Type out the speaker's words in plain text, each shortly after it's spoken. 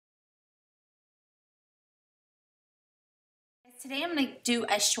Today I'm going to do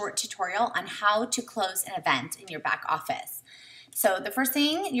a short tutorial on how to close an event in your back office. So the first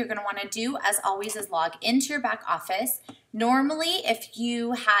thing you're going to want to do, as always, is log into your back office. Normally, if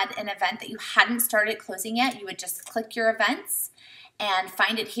you had an event that you hadn't started closing yet, you would just click your events and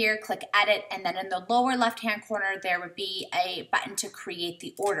find it here, click edit, and then in the lower left-hand corner there would be a button to create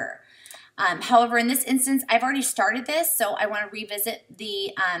the order. However, in this instance, I've already started this, so I want to revisit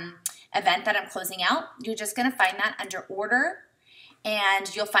the event that I'm closing out. You're just going to find that under order,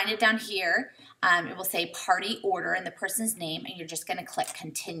 and you'll find it down here. It will say party order and the person's name, and you're just going to click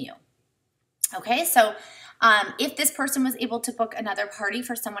continue. Okay, so if this person was able to book another party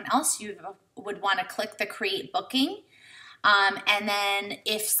for someone else, you would want to click the create booking. And then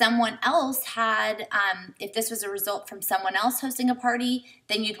if someone else had, if this was a result from someone else hosting a party,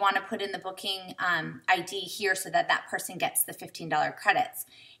 then you'd want to put in the booking ID here so that that person gets the $15 credits.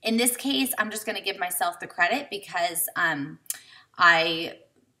 In this case, I'm just going to give myself the credit because I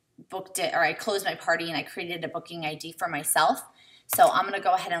booked it, or I closed my party and I created a booking ID for myself. So I'm going to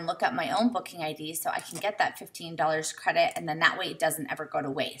go ahead and look up my own booking ID so I can get that $15 credit, and then that way it doesn't ever go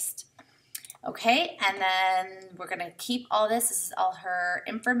to waste. Okay, and then we're going to keep all this. This is all her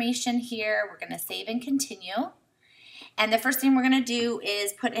information here. We're going to save and continue. And the first thing we're going to do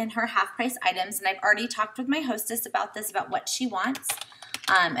is put in her half-price items, and I've already talked with my hostess about this, about what she wants.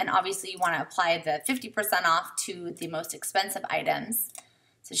 And obviously you want to apply the 50% off to the most expensive items.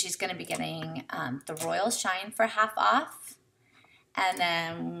 So she's going to be getting the Royal Shine for half off, and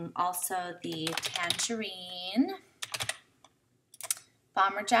then also the Tangerine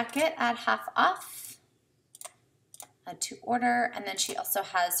bomber jacket at half off, to order. And then she also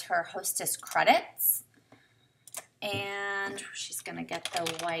has her hostess credits, and she's going to get the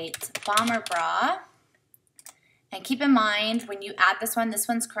white bomber bra. And keep in mind, when you add this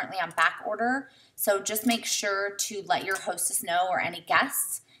one's currently on back order, so just make sure to let your hostess know, or any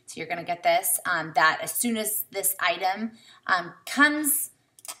guests, so you're going to get this, that as soon as this item comes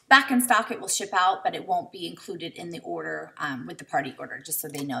back in stock, it will ship out, but it won't be included in the order with the party order, just so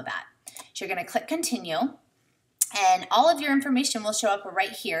they know that. So you're going to click continue, and all of your information will show up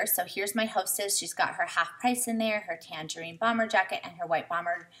right here. So here's my hostess. She's got her half price in there, her tangerine bomber jacket, and her white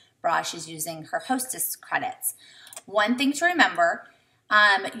bomber bra. She's using her hostess credits. One thing to remember,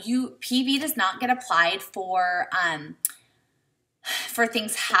 PV does not get applied for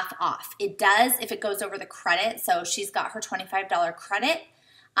things half off. It does if it goes over the credit. So she's got her $25 credit.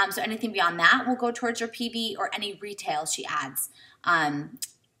 So anything beyond that will go towards your PV, or any retail she adds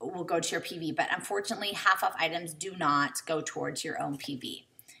will go to your PV. But unfortunately, half off items do not go towards your own PV.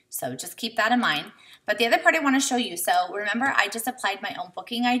 So just keep that in mind. But the other part I want to show you, so remember I just applied my own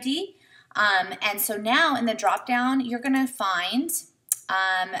booking ID. And so now in the drop down, you're going to find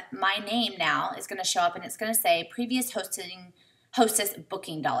my name now is going to show up, and it's going to say previous hostess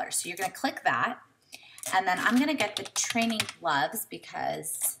booking dollars. So you're going to click that. And then I'm going to get the training gloves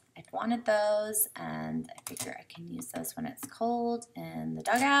because I've wanted those, and I figure I can use those when it's cold in the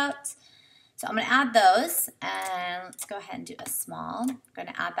dugout. So I'm going to add those, and let's go ahead and do a small. I'm going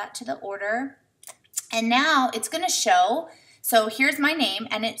to add that to the order. And now it's going to show, so here's my name,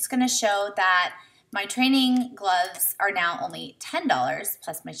 and it's going to show that my training gloves are now only $10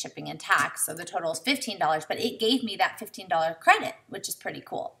 plus my shipping and tax, so the total is $15, but it gave me that $15 credit, which is pretty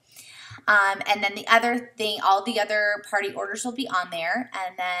cool. And then the other thing, all the other party orders will be on there,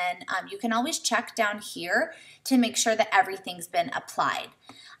 and then you can always check down here to make sure that everything's been applied.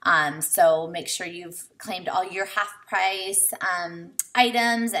 So make sure you've claimed all your half price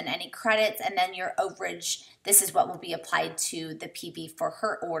items and any credits, and then your overage. This is what will be applied to the PV for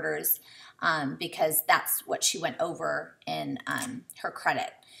her orders, because that's what she went over in her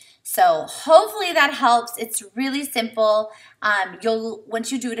credit. So hopefully that helps. It's really simple.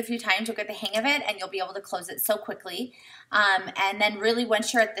 Once you do it a few times, you'll get the hang of it, and you'll be able to close it so quickly. And then really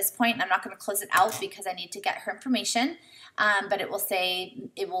once you're at this point, I'm not going to close it out because I need to get her information, but it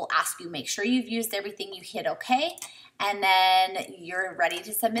will ask you, make sure you've used everything, you hit OK, and then you're ready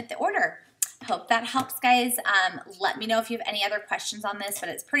to submit the order. Hope that helps, guys. Let me know if you have any other questions on this, but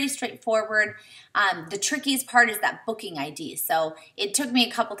it's pretty straightforward. The trickiest part is that booking ID. So it took me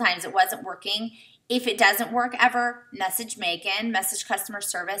a couple times. It wasn't working. If it doesn't work ever, message Megan, message customer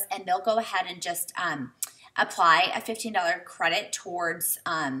service, and they'll go ahead and just apply a $15 credit towards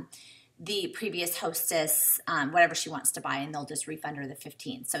the previous hostess, whatever she wants to buy, and they'll just refund her the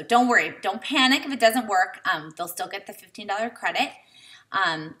 $15. So don't worry. Don't panic if it doesn't work. They'll still get the $15 credit.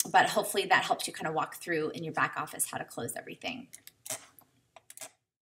 But hopefully that helps you kind of walk through in your back office how to close everything.